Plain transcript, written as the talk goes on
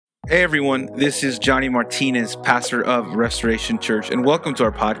Hey everyone, this is Johnny Martinez, pastor of Restoration Church, and welcome to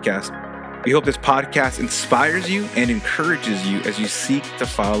our podcast. We hope this podcast inspires you and encourages you as you seek to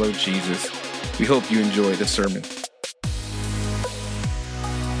follow Jesus. We hope you enjoy the sermon.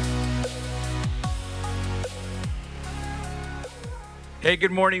 Hey,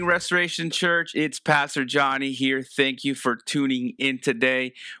 good morning, Restoration Church. It's Pastor Johnny here. Thank you for tuning in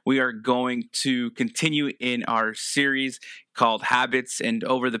today. We are going to continue in our series called Habits. And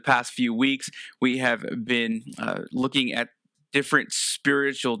over the past few weeks, we have been looking at different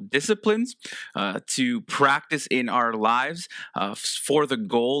spiritual disciplines to practice in our lives for the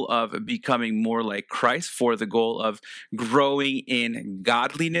goal of becoming more like Christ, for the goal of growing in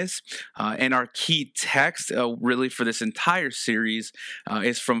godliness. And our key text really for this entire series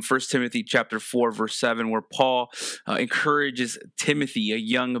is from 1 Timothy chapter 4, verse 7, where Paul encourages Timothy, a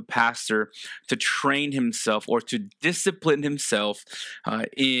young pastor, to train himself or to discipline himself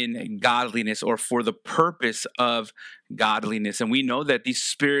in godliness or for the purpose of godliness. And we know that these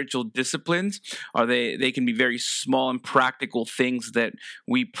spiritual disciplines they can be very small and practical things that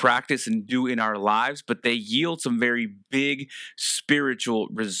we practice and do in our lives, but they yield some very big spiritual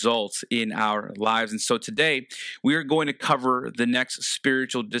results in our lives. And so today we are going to cover the next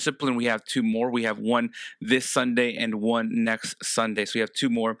spiritual discipline. We have two more. We have one this Sunday and one next Sunday. So we have two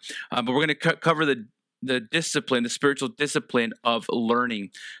more, but we're going to cover the discipline, the spiritual discipline of learning,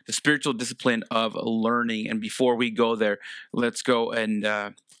 And before we go there, let's go and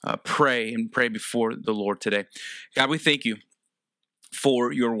pray before the Lord today. God, we thank you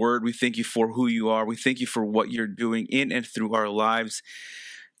for your word. We thank you for who you are. We thank you for what you're doing in and through our lives.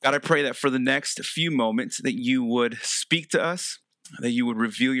 God, I pray that for the next few moments that you would speak to us, that you would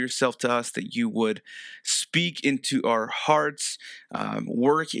reveal yourself to us, that you would speak into our hearts,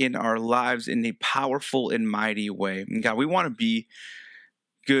 work in our lives in a powerful and mighty way. And God, we want to be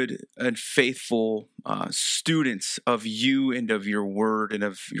good and faithful students of you and of your word and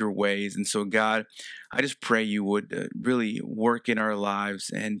of your ways. And so, God, I just pray you would really work in our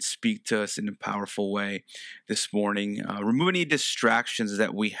lives and speak to us in a powerful way this morning. Remove any distractions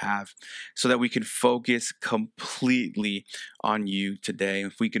that we have so that we can focus completely on you today.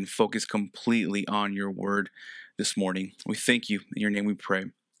 If we can focus completely on your word this morning, we thank you. In your name we pray.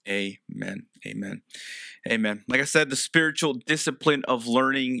 Amen. Amen. Amen. Like I said, the spiritual discipline of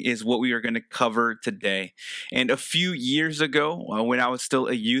learning is what we are going to cover today. And a few years ago, when I was still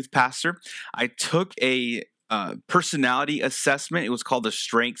a youth pastor, I took a personality assessment. It was called the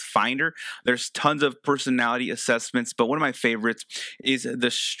Strength Finder. There's tons of personality assessments, but one of my favorites is the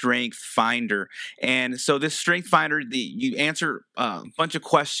Strength Finder. And so this Strength Finder, you answer a bunch of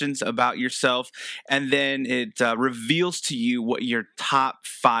questions about yourself, and then it reveals to you what your top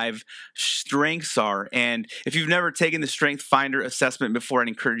 5 strengths are. And if you've never taken the Strength Finder assessment before, I'd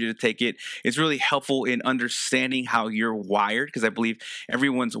encourage you to take it. It's really helpful in understanding how you're wired, because I believe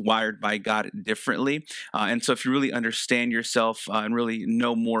everyone's wired by God differently. And so if you really understand yourself and really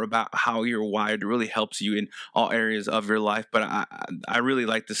know more about how you're wired, it really helps you in all areas of your life. But I really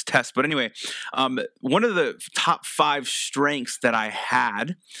like this test. But anyway, one of the top 5 strengths that I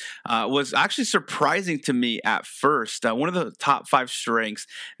had was actually surprising to me at first. One of the top 5 strengths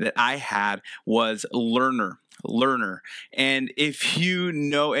that I had was learner. And if you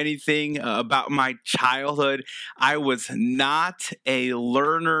know anything about my childhood, I was not a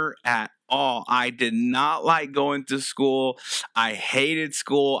learner at all. I did not like going to school. I hated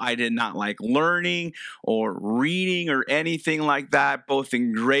school. I did not like learning or reading or anything like that, both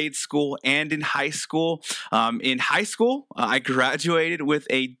in grade school and in high school. In high school, I graduated with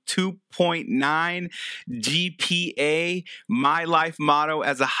a 2.9 GPA. My life motto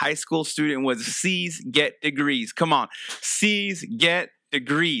as a high school student was C's get degrees. Come on, C's get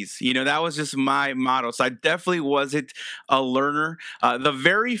degrees. That was just my motto. So I definitely wasn't a learner. The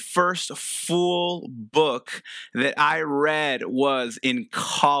very first full book that I read was in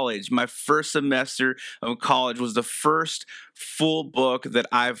college. My first semester of college was the first full book that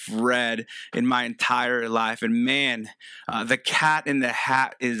I've read in my entire life. And man, The Cat in the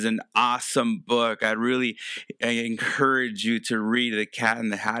Hat is an awesome book. I encourage you to read The Cat in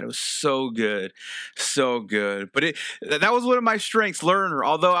the Hat. It was so good. But that was one of my strengths, learner.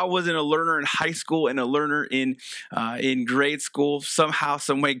 Although I wasn't a learner in high school and a learner in grade school, somehow,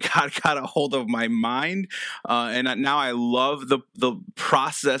 some way, God got a hold of my mind. And now I love the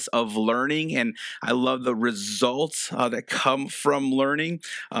process of learning, and I love the results that come from learning.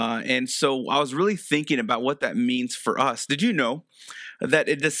 And so I was really thinking about what that means for us. Did you know that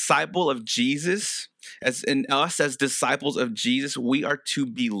a disciple of Jesus, as in us as disciples of Jesus, we are to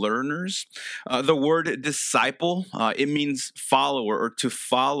be learners. The word disciple, it means follower or to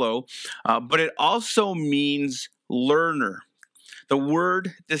follow, but it also means learner. The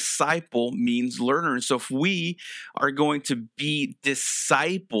word disciple means learner. And so if we are going to be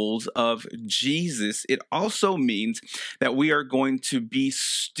disciples of Jesus, it also means that we are going to be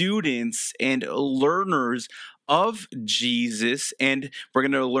students and learners of Jesus, and we're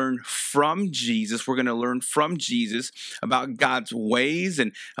going to learn from Jesus. We're going to learn from Jesus about God's ways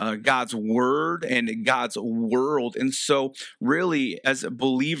and God's word and God's world. And so really, as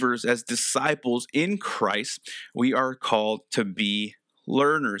believers, as disciples in Christ, we are called to be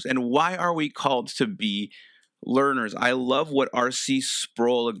learners. And why are we called to be learners? I love what R.C.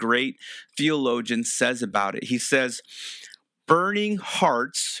 Sproul, a great theologian, says about it. He says, burning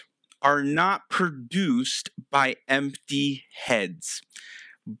hearts are not produced by empty heads.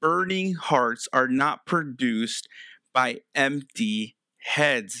 Burning hearts are not produced by empty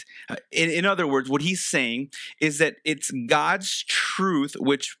heads. In other words, what he's saying is that it's God's truth,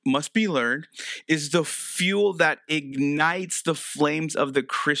 which must be learned, is the fuel that ignites the flames of the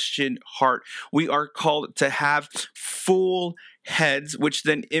Christian heart. We are called to have full heads, which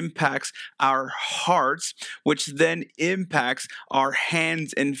then impacts our hearts, which then impacts our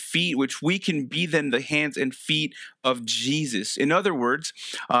hands and feet, which we can be then the hands and feet of Jesus. In other words,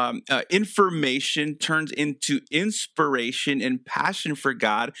 information turns into inspiration and passion for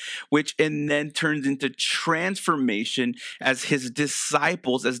God, which and then turns into transformation as his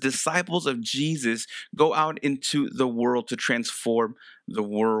disciples, as disciples of Jesus, go out into the world to transform the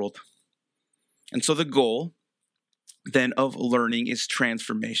world. And so the goal then of learning is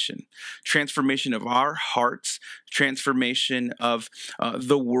transformation of our hearts, transformation of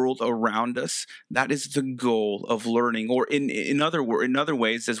the world around us. That is the goal of learning. Or in other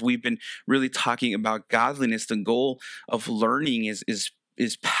ways, as we've been really talking about godliness, the goal of learning is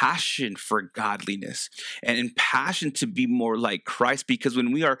passion for godliness and in passion to be more like Christ. Because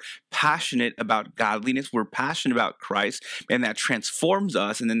when we are passionate about godliness, we're passionate about Christ, and that transforms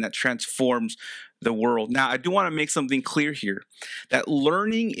us, and then that transforms the world. Now, I do want to make something clear here, that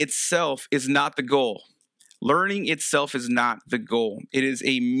learning itself is not the goal. Learning itself is not the goal. It is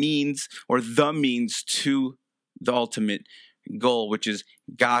a means, or the means to the ultimate goal, which is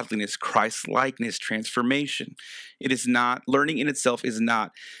godliness, Christ-likeness, transformation. It is not, learning in itself is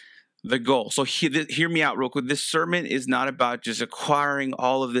not the goal. So hear me out real quick. This sermon is not about just acquiring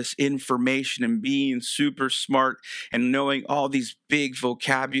all of this information and being super smart and knowing all these big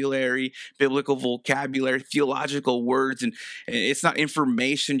vocabulary, biblical vocabulary, theological words. And it's not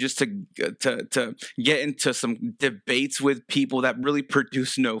information just to get into some debates with people that really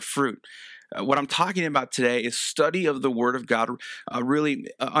produce no fruit. What I'm talking about today is study of the Word of God, really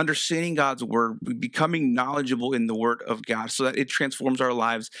understanding God's Word, becoming knowledgeable in the Word of God so that it transforms our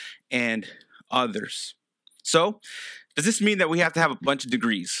lives and others. So, does this mean that we have to have a bunch of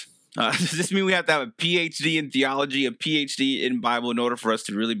degrees? Does this mean we have to have a PhD in theology, a PhD in Bible in order for us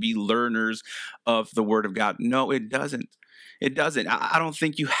to really be learners of the Word of God? No, it doesn't. It doesn't. I don't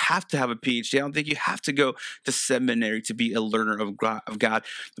think you have to have a PhD. I don't think you have to go to seminary to be a learner of God.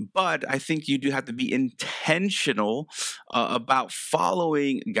 But I think you do have to be intentional about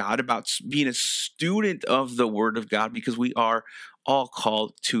following God, about being a student of the Word of God, because we are all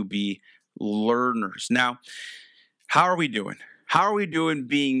called to be learners. Now, how are we doing? How are we doing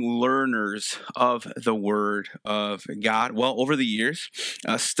being learners of the Word of God? Well, over the years,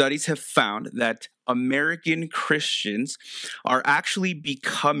 studies have found that American Christians are actually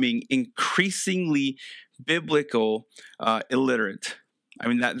becoming increasingly biblical illiterate. I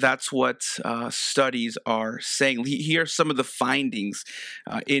mean, that's what studies are saying. Here are some of the findings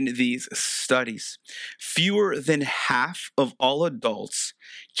in these studies. Fewer than half of all adults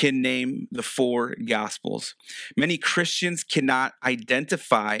can name the 4 Gospels. Many Christians cannot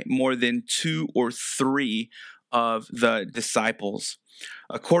identify more than 2 or 3 of the disciples.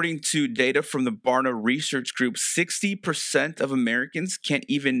 According to data from the Barna Research Group, 60% of Americans can't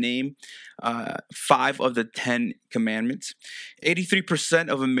even name 5 of the 10 commandments. 83%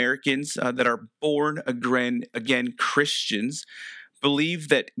 of Americans that are born again Christians believe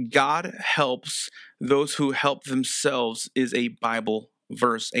that God helps those who help themselves is a Bible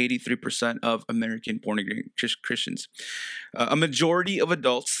verse. 83% of American born-again Christians. A majority of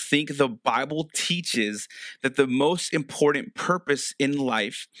adults think the Bible teaches that the most important purpose in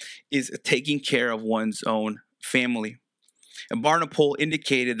life is taking care of one's own family. A Barna poll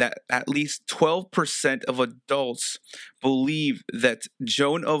indicated that at least 12% of adults believe that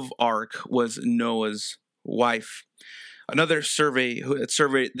Joan of Arc was Noah's wife. Another survey that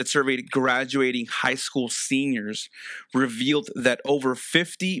surveyed graduating high school seniors revealed that over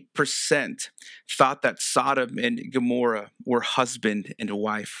 50% thought that Sodom and Gomorrah were husband and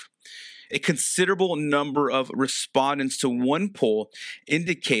wife. A considerable number of respondents to one poll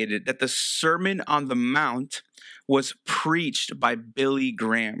indicated that the Sermon on the Mount was preached by Billy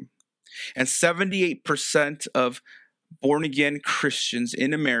Graham. And 78% of born-again Christians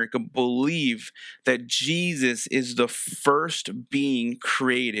in America believe that Jesus is the first being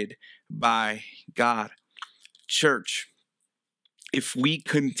created by God. Church, if we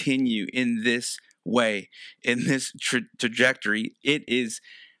continue in this way, in this trajectory, it is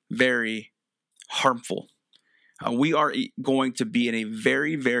very harmful. We are going to be in a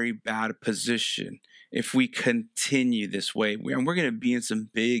very, very bad position if we continue this way. We're going to be in some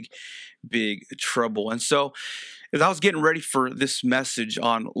big, big trouble. And so, as I was getting ready for this message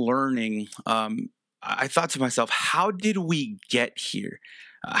on learning, I thought to myself, how did we get here?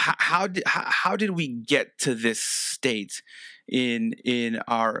 How did we get to this state in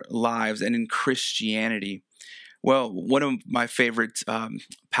our lives and in Christianity? Well, one of my favorite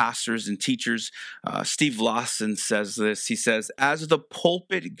pastors and teachers, Steve Lawson, says this. He says, "As the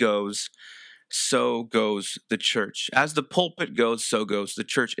pulpit goes, so goes the church. As the pulpit goes, so goes the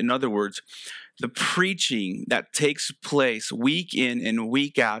church." In other words, the preaching that takes place week in and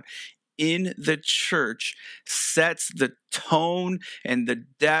week out in the church sets the tone and the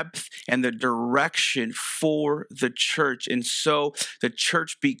depth and the direction for the church. And so the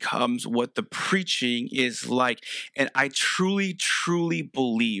church becomes what the preaching is like. And I truly, truly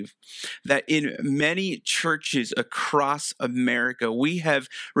believe that in many churches across America, we have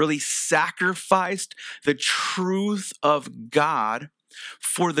really sacrificed the truth of God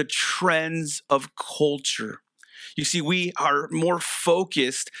for the trends of culture. You see, we are more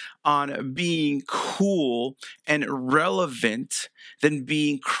focused on being cool and relevant than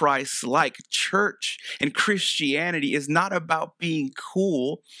being Christ-like. Church and Christianity is not about being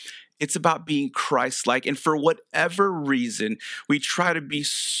cool. It's about being Christ-like. And for whatever reason, we try to be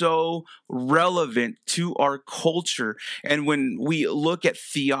so relevant to our culture. And when we look at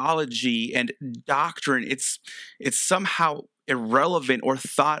theology and doctrine, it's somehow irrelevant or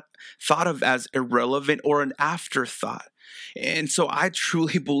thought of as irrelevant or an afterthought. And so I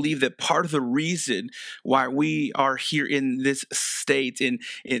truly believe that part of the reason why we are here in this state, in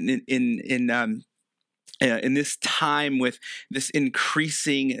this time with this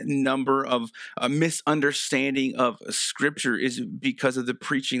increasing number of misunderstanding of Scripture, is because of the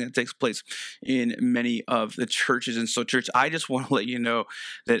preaching that takes place in many of the churches. And so, church, I just want to let you know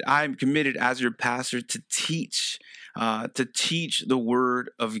that I'm committed as your pastor to teach the Word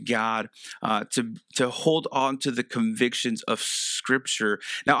of God, to hold on to the convictions of Scripture.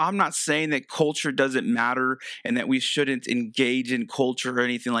 Now, I'm not saying that culture doesn't matter and that we shouldn't engage in culture or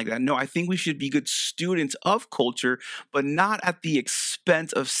anything like that. No, I think we should be good students of culture, but not at the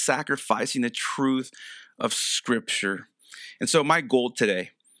expense of sacrificing the truth of Scripture. And so my goal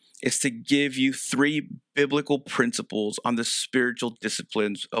today is to give you 3 biblical principles on the spiritual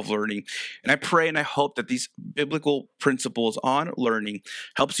disciplines of learning. And I pray and I hope that these biblical principles on learning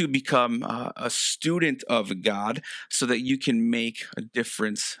helps you become a student of God so that you can make a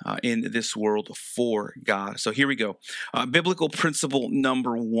difference in this world for God. So here we go. Biblical principle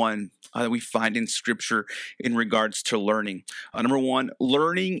number 1 that we find in Scripture in regards to learning. Number 1,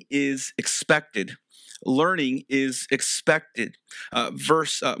 learning is expected. Learning is expected.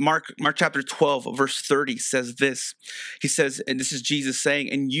 Mark chapter 12, verse 30 says this. He says, and this is Jesus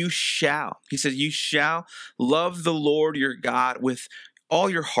saying, "And you shall," he says, "you shall love the Lord your God with all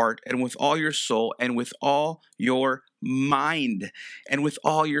your heart and with all your soul and with all your mind and with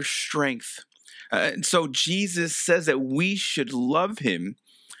all your strength." And so Jesus says that we should love him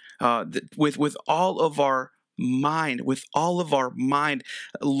with all of our mind, with all of our mind.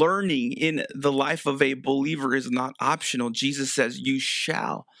 Learning in the life of a believer is not optional. Jesus says, "You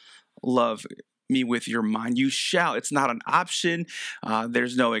shall love me with your mind." You shall. It's not an option.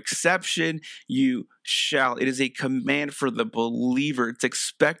 There's no exception. You shall. It is a command for the believer. It's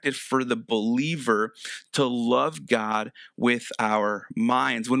expected for the believer to love God with our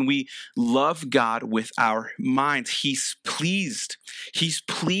minds. When we love God with our minds, he's pleased. He's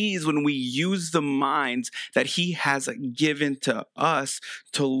pleased when we use the minds that he has given to us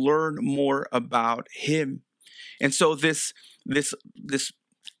to learn more about him. And so this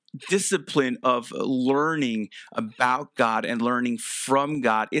discipline of learning about God and learning from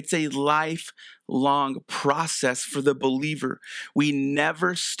God. It's a lifelong process for the believer. We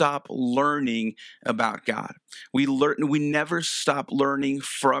never stop learning about God. We never stop learning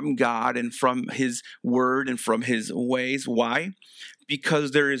from God and from his word and from his ways. Why?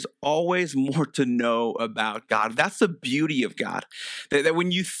 Because there is always more to know about God. That's the beauty of God. That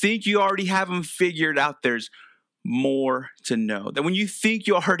when you think you already have him figured out, there's more to know. That when you think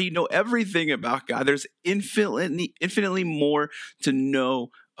you already know everything about God, there's infinitely more to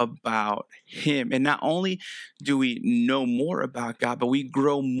know about him. And not only do we know more about God, but we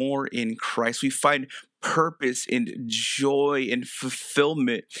grow more in Christ. We find purpose and joy and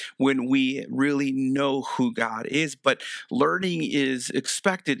fulfillment when we really know who God is. But learning is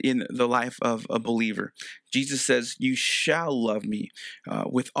expected in the life of a believer. Jesus says, "You shall love me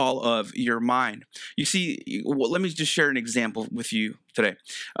with all of your mind." You see, let me just share an example with you today.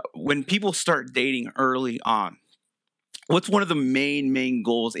 When people start dating early on, what's one of the main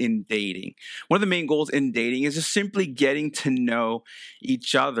goals in dating? One of the main goals in dating is just simply getting to know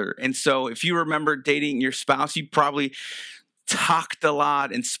each other. And so if you remember dating your spouse, you probably talked a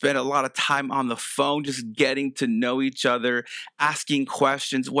lot and spent a lot of time on the phone just getting to know each other, asking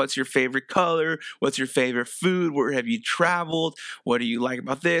questions. What's your favorite color? What's your favorite food? Where have you traveled? What do you like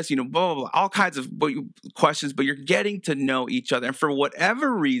about this? Blah, blah, blah, all kinds of questions, but you're getting to know each other. And for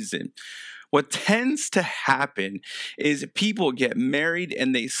whatever reason, what tends to happen is people get married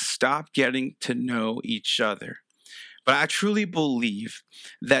and they stop getting to know each other. But I truly believe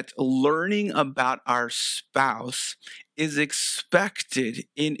that learning about our spouse is expected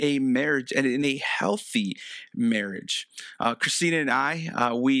in a marriage and in a healthy marriage. Christina and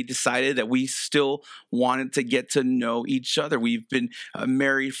I, we decided that we still wanted to get to know each other. We've been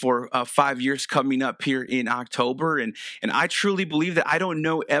married for 5 years coming up here in October. And I truly believe that I don't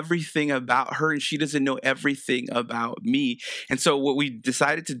know everything about her and she doesn't know everything about me. And so what we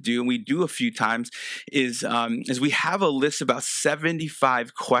decided to do, and we do a few times, is we have a list about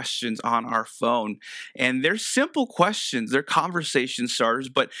 75 questions on our phone. And they're simple questions. They're conversation starters,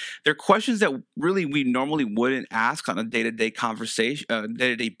 but they're questions that really we normally wouldn't ask on a day-to-day conversation,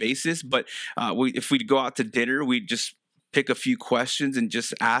 day-to-day basis. But if we go out to dinner, we just pick a few questions and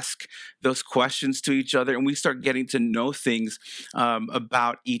just ask those questions to each other, and we start getting to know things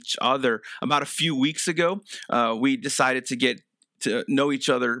about each other. About a few weeks ago, we decided to get to know each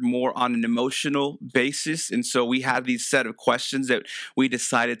other more on an emotional basis. And so we had these set of questions that we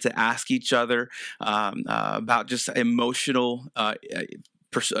decided to ask each other about just emotional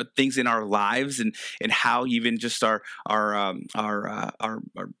things in our lives and how even just our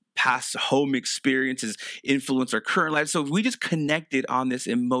past home experiences influence our current life. So we just connected on this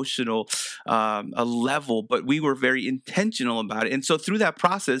emotional level, but we were very intentional about it. And so through that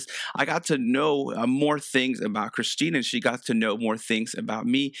process, I got to know more things about Christina, and she got to know more things about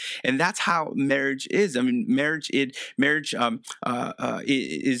me. And that's how marriage is. I mean, marriage is,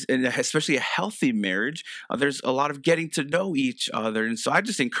 and especially a healthy marriage, there's a lot of getting to know each other. And so I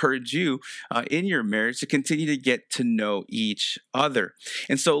just encourage you in your marriage to continue to get to know each other.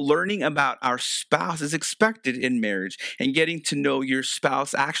 And so learning about our spouse is expected in marriage, and getting to know your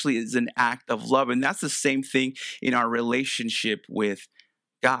spouse actually is an act of love. And that's the same thing in our relationship with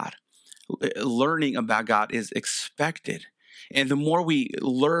God. Learning about God is expected. And the more we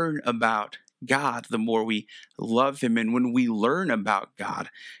learn about God, the more we love him. And when we learn about God,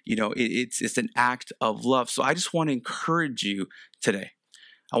 it's an act of love. So I just want to encourage you today.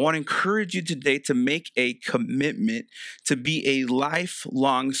 I want to encourage you today to make a commitment to be a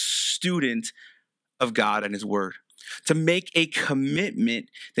lifelong student of God and his word. To make a commitment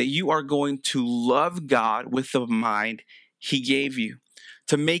that you are going to love God with the mind he gave you.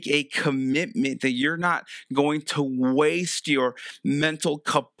 To make a commitment that you're not going to waste your mental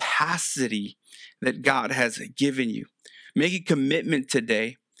capacity that God has given you. Make a commitment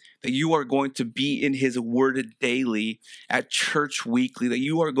today that you are going to be in his word daily at church weekly, that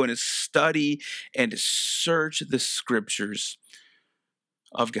you are going to study and search the scriptures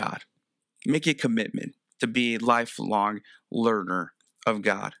of God. Make a commitment to be a lifelong learner of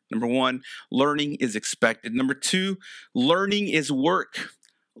God. Number one, learning is expected. Number two, learning is work.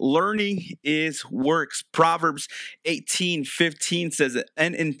 Learning is works. Proverbs 18:15 says that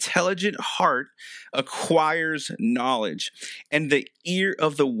an intelligent heart acquires knowledge, and the ear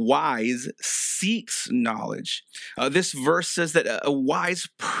of the wise seeks knowledge. This verse says that a wise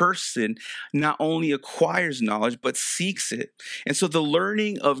person not only acquires knowledge, but seeks it. And so the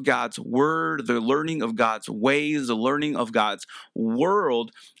learning of God's word, the learning of God's ways, the learning of God's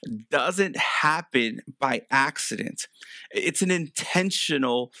world doesn't happen by accident. It's an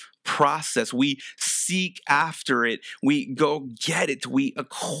intentional real process. We seek after it. We go get it. We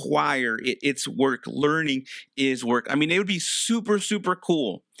acquire it. It's work. Learning is work. I mean, it would be super, super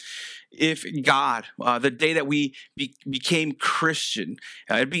cool if God, the day that we became Christian,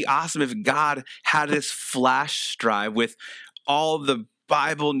 it'd be awesome if God had this flash drive with all the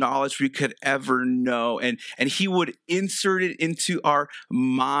Bible knowledge we could ever know, and he would insert it into our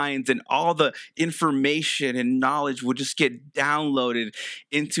minds, and all the information and knowledge would just get downloaded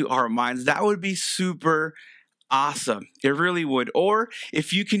into our minds. That would be super awesome. It really would. Or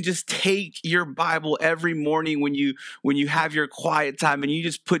if you can just take your Bible every morning when you have your quiet time, and you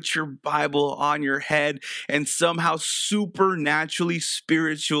just put your Bible on your head, and somehow supernaturally,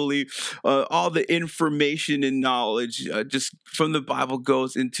 spiritually, all the information and knowledge just from the Bible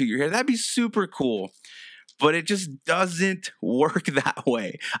goes into your head. That'd be super cool. But it just doesn't work that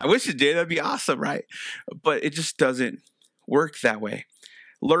way. I wish it did. That'd be awesome, right? But it just doesn't work that way.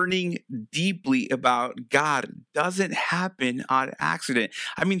 Learning deeply about God doesn't happen on accident.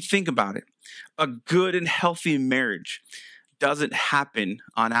 I mean, think about it. A good and healthy marriage doesn't happen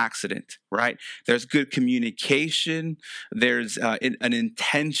on accident, right? There's good communication. There's an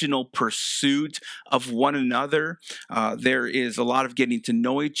intentional pursuit of one another. There is a lot of getting to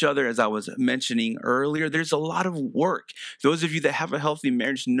know each other, as I was mentioning earlier. There's a lot of work. Those of you that have a healthy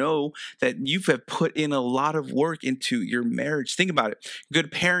marriage know that you have put in a lot of work into your marriage. Think about it.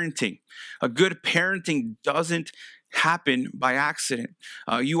 Good parenting. A good parenting doesn't happen by accident.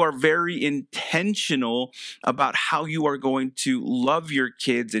 You are very intentional about how you are going to love your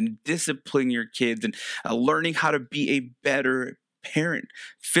kids and discipline your kids, and learning how to be a better parent.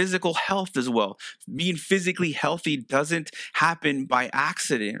 Physical health as well. Being physically healthy doesn't happen by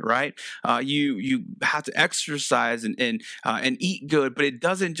accident, right? You have to exercise and eat good, but it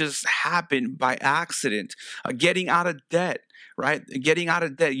doesn't just happen by accident. Getting out of debt. Right? Getting out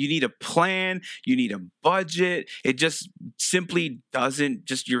of debt. You need a plan. You need a budget. It just simply doesn't,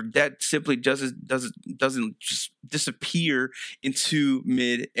 just your debt simply doesn't just disappear into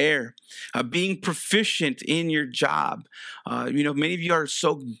midair. Being proficient in your job. Many of you are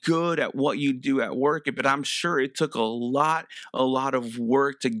so good at what you do at work, but I'm sure it took a lot of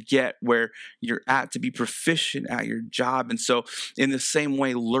work to get where you're at, to be proficient at your job. And so in the same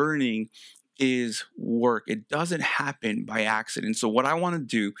way, learning is work. It doesn't happen by accident. So what I want to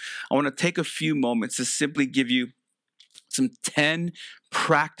do, I want to take a few moments to simply give you some 10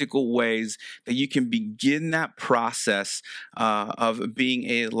 practical ways that you can begin that process of being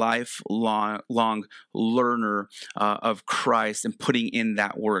a lifelong learner of Christ and putting in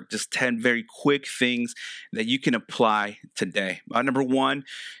that work. Just 10 very quick things that you can apply today. Number one,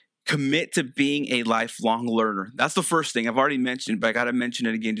 commit to being a lifelong learner. That's the first thing. I've already mentioned, but I got to mention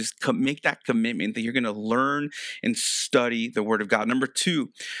it again. Just make that commitment that you're going to learn and study the Word of God. Number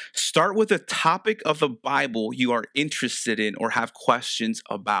two, start with a topic of the Bible you are interested in or have questions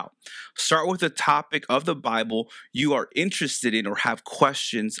about. Start with a topic of the Bible you are interested in or have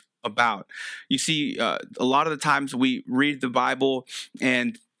questions about. You see, a lot of the times we read the Bible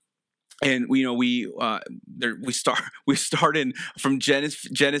and we start in from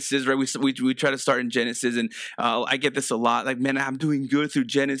Genesis, right? We try to start in Genesis, and I get this a lot. Like, man, I'm doing good through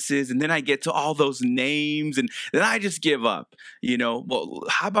Genesis, and then I get to all those names, and then I just give up. Well,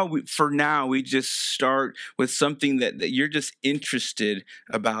 how about for now we just start with something that you're just interested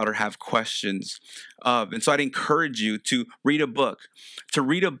about or have questions of, and so I'd encourage you to read a book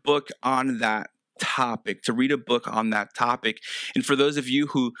on that topic, And for those of you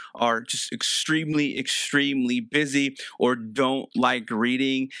who are just extremely busy or don't like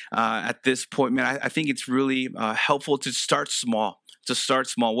reading at this point, man, I think it's really helpful to start small.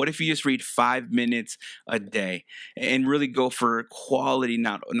 What if you just read 5 minutes a day and really go for quality,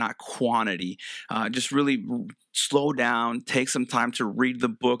 not quantity? Just really slow down, take some time to read the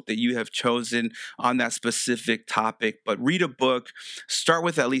book that you have chosen on that specific topic. But read a book, start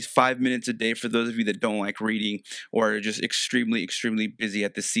with at least 5 minutes a day for those of you that don't like reading or are just extremely busy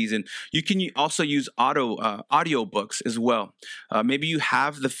at this season. You can also use audio books as well. Maybe you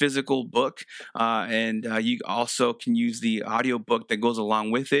have the physical book and you also can use the audio book that goes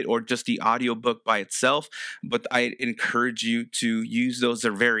along with it, or just the audio book by itself. But I encourage you to use those.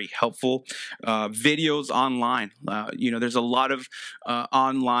 They're very helpful. Videos online. There's a lot of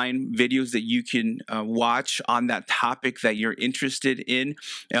online videos that you can watch on that topic that you're interested in.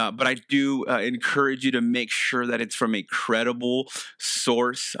 But I do encourage you to make sure that it's from a credible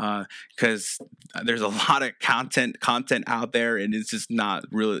source, because there's a lot of content out there, and it's just not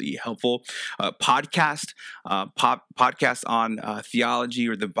really helpful. Podcast on theology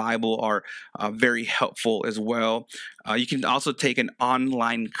or the Bible are very helpful as well. You can also take an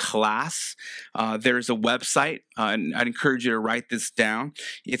online class. There's a website, and I'd encourage you to write this down.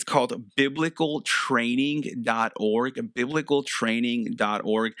 It's called biblicaltraining.org,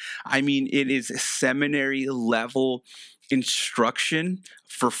 biblicaltraining.org. I mean, it is seminary level instruction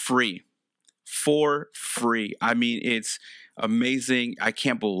for free. For free. I mean, it's amazing. I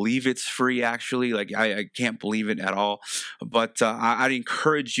can't believe it's free, actually. Like, I can't believe it at all. But I'd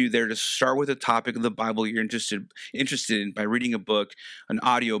encourage you there to start with a topic of the Bible you're interested in by reading a book, an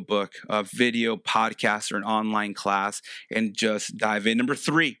audio book, a video, podcast, or an online class, and just dive in. Number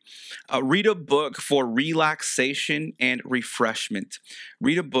 3, read a book for relaxation and refreshment.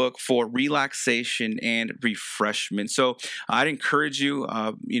 Read a book for relaxation and refreshment. So I'd encourage you,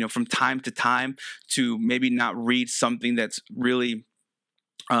 from time to time to maybe not read something that's really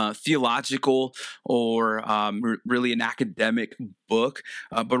theological or really an academic book,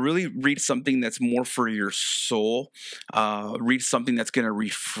 but really read something that's more for your soul. Read something that's going to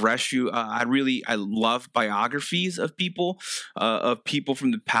refresh you. I love biographies of people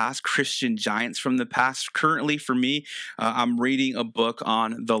from the past, Christian giants from the past. Currently, for me, I'm reading a book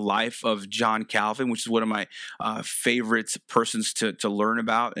on the life of John Calvin, which is one of my favorite persons to learn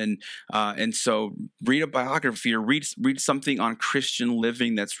about, and so read a biography or read something on Christian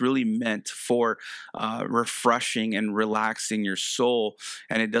living that's really meant for refreshing and relaxing your soul,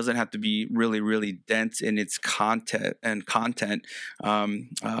 and it doesn't have to be really, really dense in its content.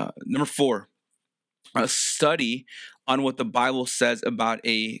 Number 4, study on what the Bible says about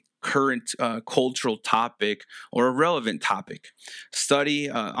a current cultural topic or a relevant topic. Study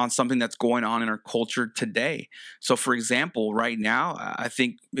on something that's going on in our culture today. So, for example, right now, I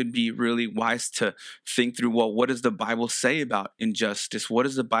think it'd be really wise to think through, well, what does the Bible say about injustice? What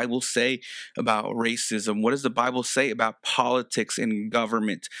does the Bible say about racism? What does the Bible say about politics and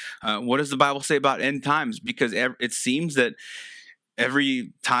government? What does the Bible say about end times? Because it seems that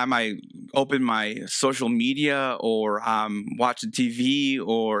every time I open my social media or I'm watching TV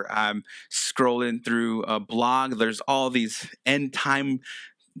or I'm scrolling through a blog, there's all these end time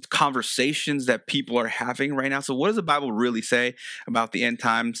conversations that people are having right now. So what does the Bible really say about the end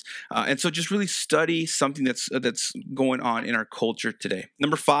times? And so just really study something that's going on in our culture today.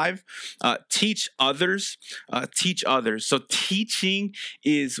 Number 5, teach others. Teach others. So teaching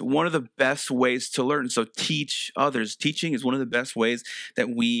is one of the best ways to learn. So teach others. Teaching is one of the best ways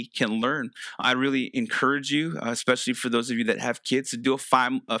that we can learn. I really encourage you, especially for those of you that have kids, to do a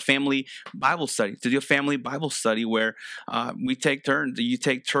family Bible study. To do a family Bible study where we take turns. You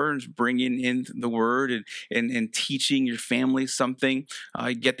take turns bringing in the word and teaching your family something.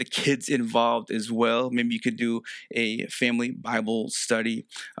 Get the kids involved as well. Maybe you could do a family Bible study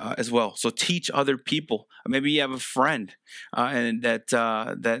as well. So teach other people. Maybe you have a friend and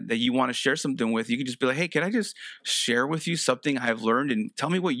that you want to share something with. You can just be like, hey, can I just share with you something I've learned and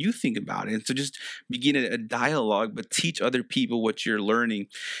tell me what you think about it? And so just begin a dialogue, but teach other people what you're learning.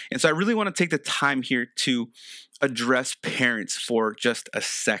 And so I really want to take the time here to address parents for just a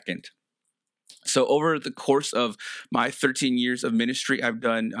second. So over the course of my 13 years of ministry, I've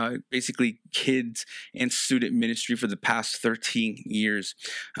done basically kids and student ministry for the past 13 years.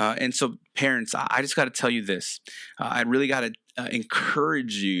 And so parents, I just got to tell you this. I really got to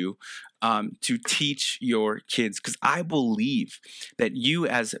encourage you to teach your kids, because I believe that you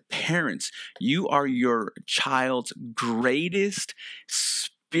as parents, you are your child's greatest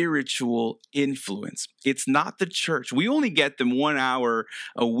spiritual influence. It's not the church. We only get them 1 hour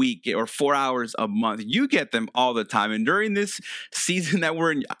a week or 4 hours a month. You get them all the time. And during this season that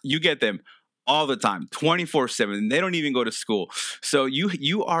we're in, you get them all the time, 24/7. They don't even go to school. So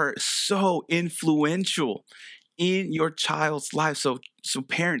you are so influential in your child's life. So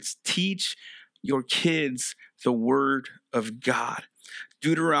parents, teach your kids the word of God.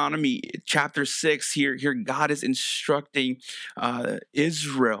 Deuteronomy chapter 6, here God is instructing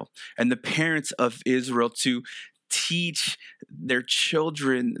Israel and the parents of Israel to teach their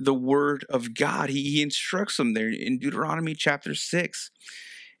children the word of God. He instructs them there in Deuteronomy chapter 6.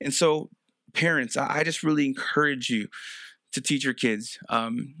 And so parents, I just really encourage you to teach your kids,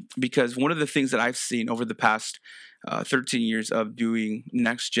 because one of the things that I've seen over the past 13 years of doing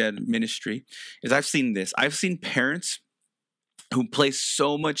Next Gen ministry is I've seen this. I've seen parents who place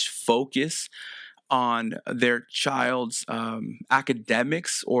so much focus on their child's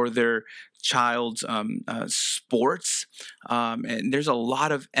academics or their child's sports. And there's a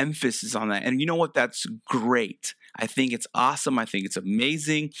lot of emphasis on that. And you know what? That's great. I think it's awesome. I think it's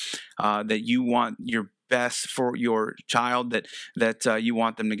amazing that you want your best for your child, that you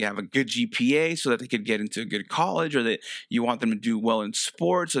want them to have a good GPA so that they could get into a good college, or that you want them to do well in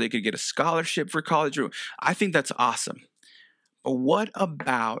sports so they could get a scholarship for college. I think that's awesome. But what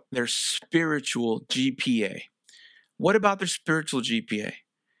about their spiritual GPA? What about their spiritual GPA?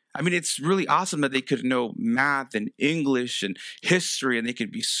 I mean, it's really awesome that they could know math and English and history and they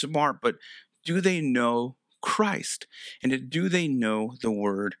could be smart, but do they know Christ? And do they know the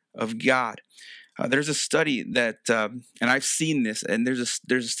Word of God? There's a study that, and I've seen this, and there's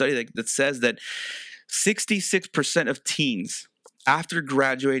a study that says that 66% of teens after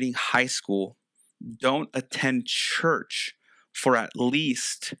graduating high school don't attend church for at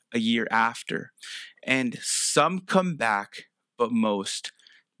least a year after. And some come back, but most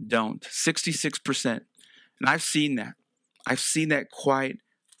don't. 66%. And I've seen that. I've seen that quite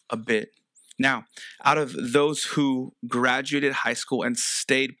a bit. Now, out of those who graduated high school and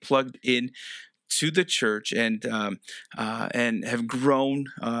stayed plugged in to the church and have grown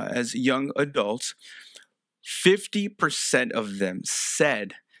as young adults, 50% of them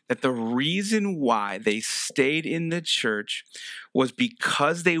said that the reason why they stayed in the church was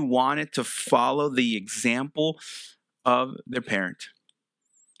because they wanted to follow the example of their parent.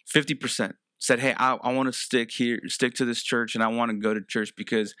 50% said, hey, I want to stick to this church, and I want to go to church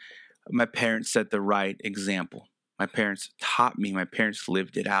because my parents set the right example. My parents taught me. My parents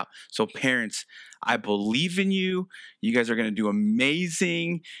lived it out. So parents, I believe in you. You guys are going to do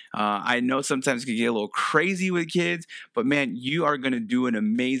amazing. I know sometimes it can get a little crazy with kids, but man, you are going to do an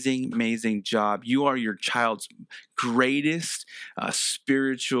amazing, amazing job. You are your child's greatest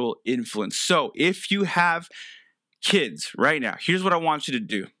spiritual influence. So if you have kids right now, here's what I want you to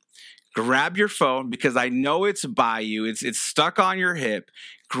do. Grab your phone, because I know it's by you. It's stuck on your hip.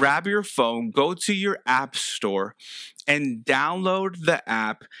 Grab your phone, go to your app store, and download the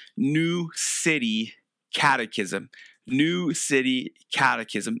app New City Catechism. New City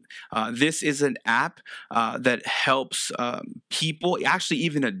Catechism. This is an app that helps people, actually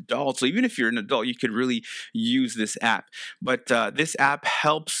even adults. So even if you're an adult, you could really use this app. But this app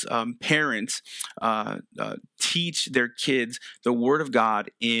helps parents teach their kids the Word of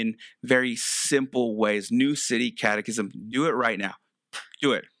God in very simple ways. New City Catechism. Do it right now.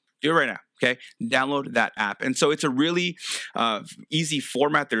 Do it. Do it right now. Okay, download that app. And so it's a really easy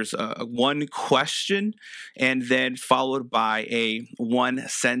format. There's one question and then followed by a one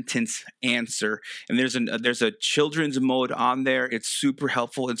sentence answer. And there's a children's mode on there. It's super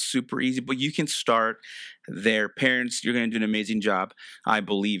helpful. It's super easy, but you can start there. Parents, you're going to do an amazing job. I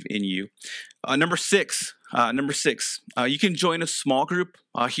believe in you. Number six, you can join a small group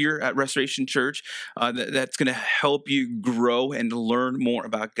here at Restoration Church that's going to help you grow and learn more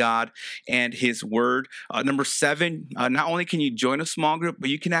about God and His Word. Number seven, not only can you join a small group, but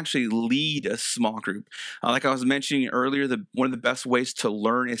you can actually lead a small group. Like I was mentioning earlier, one of the best ways to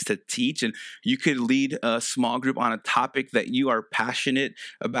learn is to teach, and you could lead a small group on a topic that you are passionate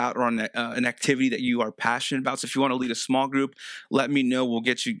about, or on an activity that you are passionate about. So if you want to lead a small group, let me know. We'll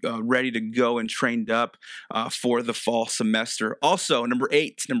get you ready to go and trained up for the fall semester. Also, number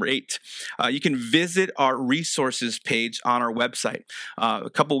eight, you can visit our resources page on our website. A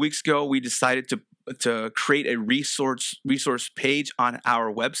couple weeks ago, we decided to create a resource page on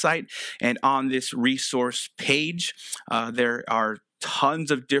our website, and on this resource page, there are tons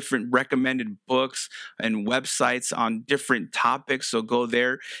of different recommended books and websites on different topics. So go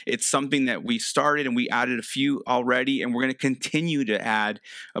there. It's something that we started, and we added a few already, and we're going to continue to add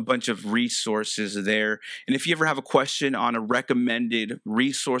a bunch of resources there. And if you ever have a question on a recommended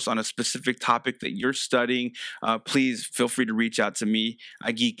resource on a specific topic that you're studying, please feel free to reach out to me.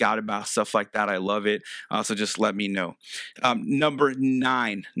 I geek out about stuff like that. I love it. So just let me know. Number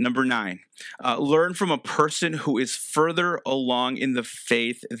nine, learn from a person who is further along in the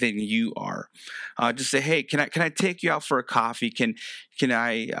faith than you are. Just say, hey, can I take you out for a coffee? Can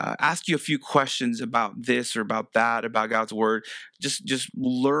I ask you a few questions about this or about that, about God's Word? Just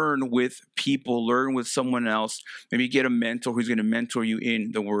learn with people, learn with someone else. Maybe get a mentor who's going to mentor you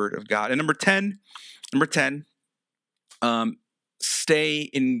in the Word of God. And number 10, stay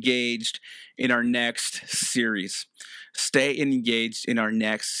engaged in our next series. Stay engaged in our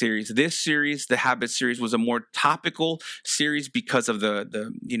next series. This series, the Habit series, was a more topical series because of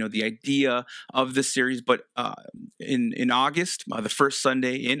the idea of the series. But in August, the first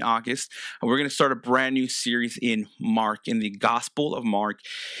Sunday in August, we're going to start a brand new series in Mark, in the Gospel of Mark.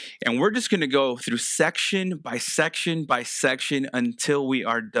 And we're just going to go through section by section by section until we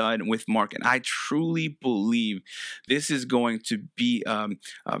are done with Mark. And I truly believe this is going to be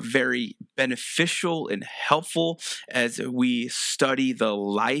very beneficial and helpful as we study the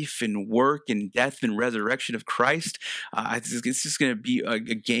life and work and death and resurrection of Christ. It's just going to be a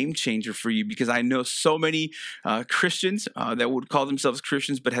game changer for you, because I know so many Christians that would call themselves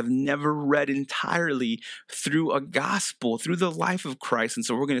Christians but have never read entirely through a gospel, through the life of Christ. And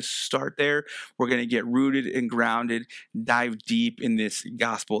so we're going to start there. We're going to get rooted and grounded, dive deep in this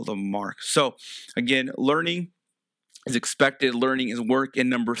gospel of Mark. So again, learning is expected, learning is work. And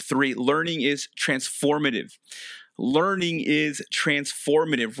number 3, learning is transformative. Learning is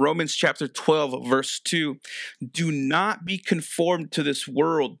transformative. Romans chapter 12, verse 2. Do not be conformed to this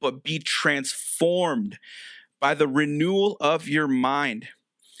world, but be transformed by the renewal of your mind,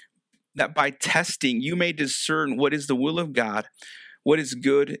 that by testing you may discern what is the will of God, what is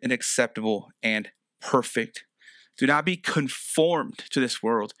good and acceptable and perfect. Do not be conformed to this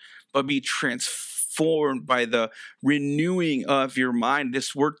world, but be transformed by the renewing of your mind.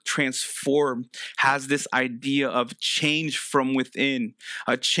 This word transform has this idea of change from within,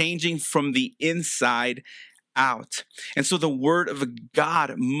 changing from the inside out. And so the word of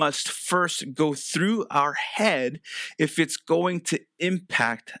God must first go through our head if it's going to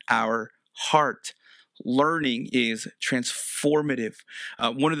impact our heart. Learning is transformative.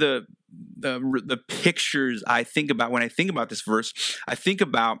 One of the pictures I think about when I think about this verse, I think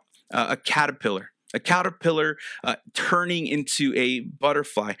about a caterpillar. A caterpillar turning into a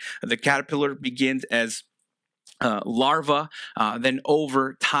butterfly. The caterpillar begins as larva, then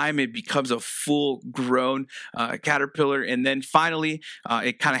over time it becomes a full-grown caterpillar, and then finally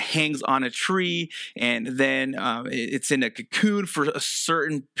it kind of hangs on a tree, and then it's in a cocoon for a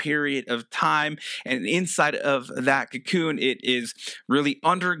certain period of time, and inside of that cocoon it is really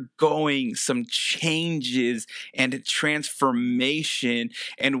undergoing some changes and transformation.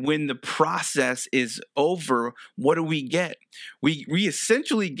 And when the process is over, what do we get? We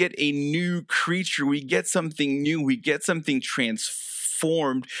essentially get a new creature. We get something new. We get something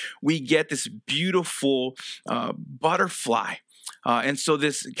transformed. We get this beautiful butterfly. And so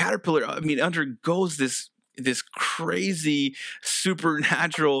this caterpillar, undergoes this crazy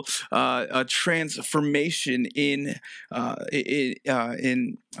supernatural transformation in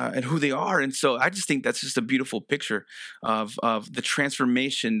who they are. And so I just think that's just a beautiful picture of the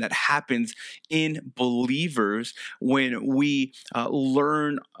transformation that happens in believers when we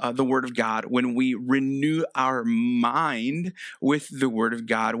learn the Word of God, when we renew our mind with the Word of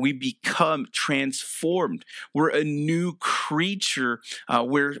God. We become transformed. We're a new creature.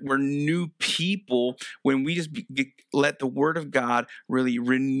 We're new people when we just let the Word of God really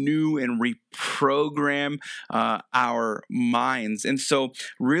renew and reprogram our minds. And so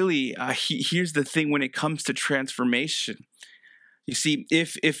really, here's the thing when it comes to transformation. You see,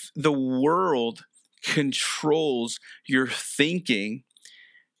 if the world controls your thinking,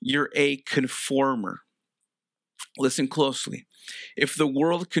 you're a conformer. Listen closely. If the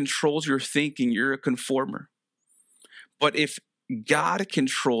world controls your thinking, you're a conformer. But if God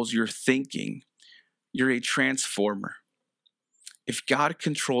controls your thinking, you're a transformer. If God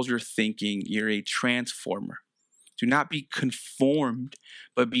controls your thinking, you're a transformer. Do not be conformed,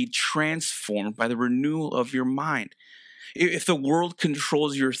 but be transformed by the renewal of your mind. If the world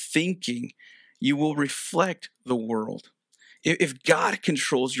controls your thinking, you will reflect the world. If God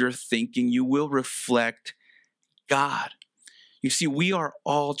controls your thinking, you will reflect God. You see, we are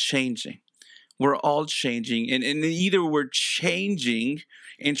all changing. We're all changing. And either we're changing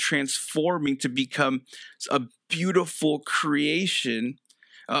and transforming to become a beautiful creation,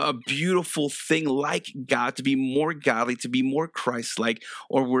 a beautiful thing like God, to be more godly, to be more Christ-like,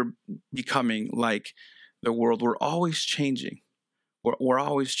 or we're becoming like the world. We're always changing. We're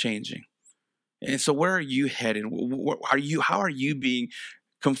always changing. And so where are you headed? How are you being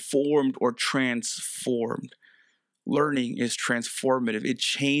conformed or transformed? Learning is transformative. It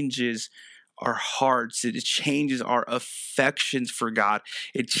changes our hearts. It changes our affections for God.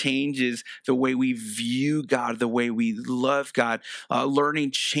 It changes the way we view God, the way we love God.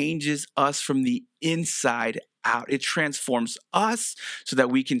 Learning changes us from the inside out. It transforms us so that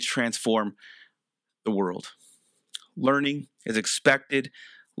we can transform the world. Learning is expected.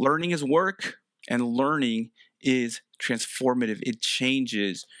 Learning is work, and learning is transformative. It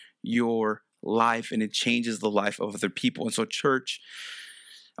changes your life, and it changes the life of other people. And so, church,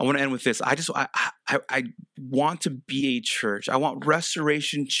 I want to end with this. I want to be a church. I want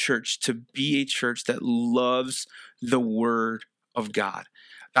Restoration Church to be a church that loves the Word of God,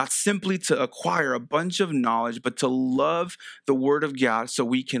 not simply to acquire a bunch of knowledge, but to love the Word of God so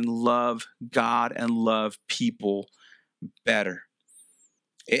we can love God and love people better.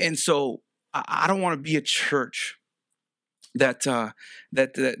 And so I don't want to be a church that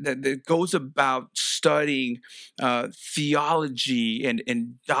goes about studying theology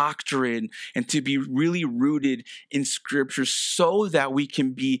and doctrine, and to be really rooted in Scripture so that we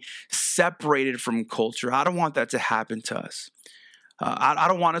can be separated from culture. I don't want that to happen to us. I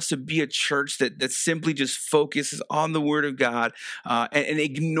don't want us to be a church that simply just focuses on the Word of God and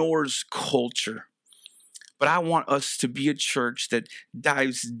ignores culture. But I want us to be a church that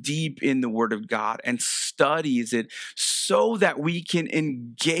dives deep in the Word of God and studies it so that we can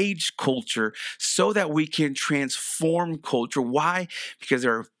engage culture, so that we can transform culture. Why? Because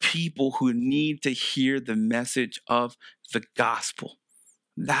there are people who need to hear the message of the gospel.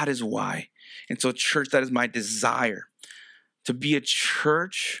 That is why. And so, church, that is my desire, to be a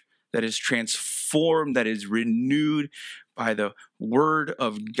church that is transformed, that is renewed by the Word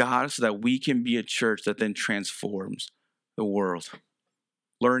of God, so that we can be a church that then transforms the world.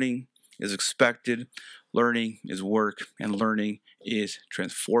 Learning is expected, learning is work, and learning is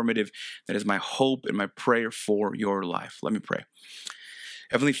transformative. That is my hope and my prayer for your life. Let me pray.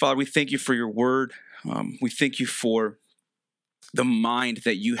 Heavenly Father, we thank you for your Word. We thank you for the mind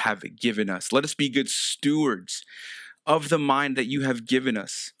that you have given us. Let us be good stewards of the mind that you have given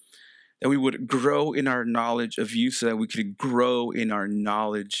us, that we would grow in our knowledge of you, so that we could grow in our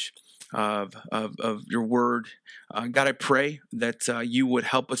knowledge of your Word. God, I pray that you would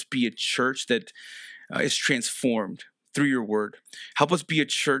help us be a church that is transformed through your Word. Help us be a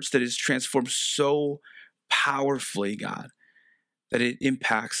church that is transformed so powerfully, God, that it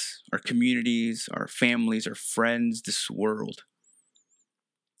impacts our communities, our families, our friends, this world.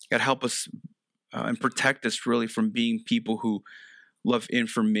 God, help us and protect us really from being people who love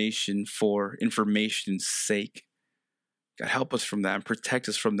information for information's sake. God, help us from that and protect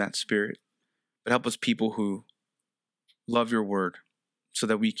us from that spirit. But help us people who love your Word so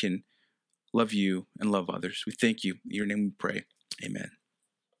that we can love you and love others. We thank you. In your name we pray. Amen.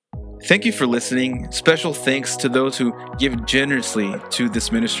 Thank you for listening. Special thanks to those who give generously to this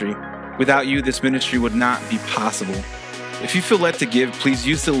ministry. Without you, this ministry would not be possible. If you feel led to give, please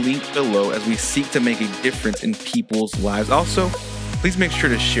use the link below as we seek to make a difference in people's lives. Also, please make sure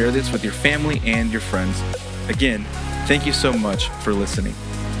to share this with your family and your friends. Again, thank you so much for listening.